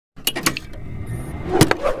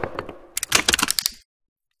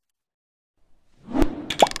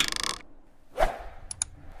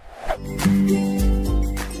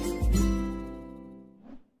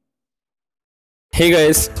Hey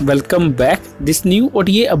guys, welcome back. This new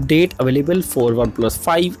OTA update available for OnePlus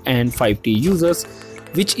 5 and 5T users,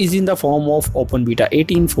 which is in the form of Openbeta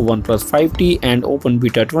 18 for OnePlus 5T and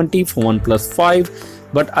Openbeta 20 for OnePlus 5.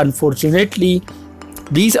 But unfortunately,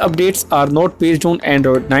 these updates are not based on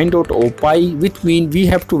Android 9.0 Pie, which means we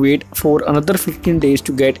have to wait for another 15 days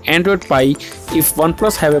to get Android Pie if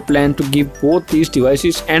OnePlus have a plan to give both these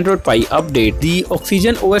devices Android Pie update. The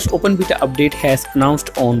Oxygenos Open Beta update has announced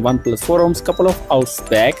on OnePlus forums couple of hours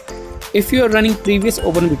back. If you are running previous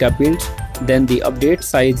Open Beta builds, then the update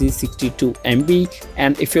size is 62 MB,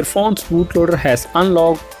 and if your phone's bootloader has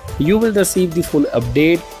unlocked, you will receive the full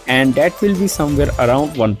update, and that will be somewhere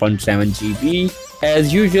around 1.7 GB.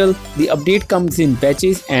 As usual, the update comes in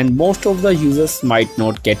batches and most of the users might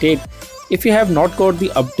not get it. If you have not got the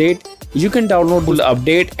update, you can download the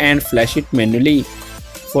update and flash it manually.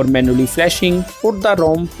 For manually flashing, put the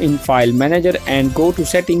ROM in File Manager and go to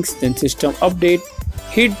Settings, then System Update.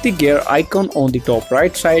 Hit the gear icon on the top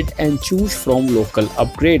right side and choose from Local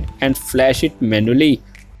Upgrade and flash it manually.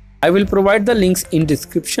 I will provide the links in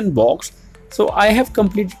description box. So I have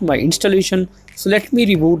completed my installation, so let me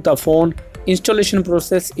reboot the phone. Installation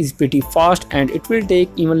process is pretty fast and it will take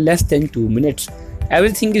even less than 2 minutes.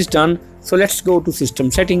 Everything is done, so let's go to System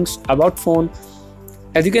Settings, About Phone.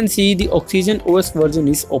 As you can see, the Oxygenos version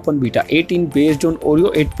is Open Beta 18 based on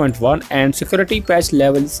Oreo 8.1 and security patch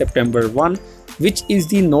level is September 1, which is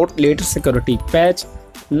the not latest security patch.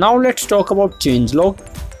 Now let's talk about ChangeLog.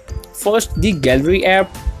 First, the Gallery app.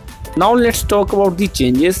 Now let's talk about the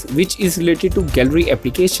changes which is related to Gallery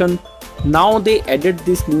application. Now they added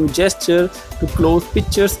this new gesture to close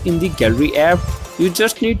pictures in the Gallery app. You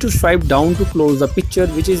just need to swipe down to close the picture,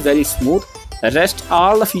 which is very smooth. The rest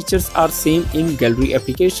all the features are same in Gallery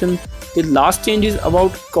application. The last change is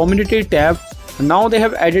about Community tab. Now they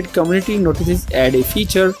have added Community Notices, add a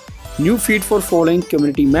feature, new feed for following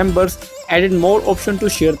community members, added more option to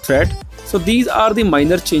share thread. So these are the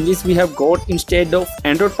minor changes we have got instead of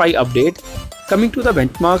Android Pie update. Coming to the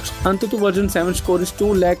benchmarks, Antutu version 7 score is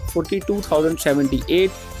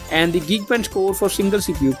 2,42,078 and the Geekbench score for single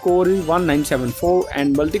CPU core is 1974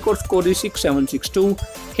 and multi-core score is 6762.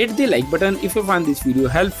 Hit the like button if you find this video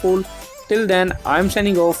helpful. Till then, I am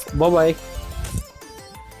signing off. Bye bye.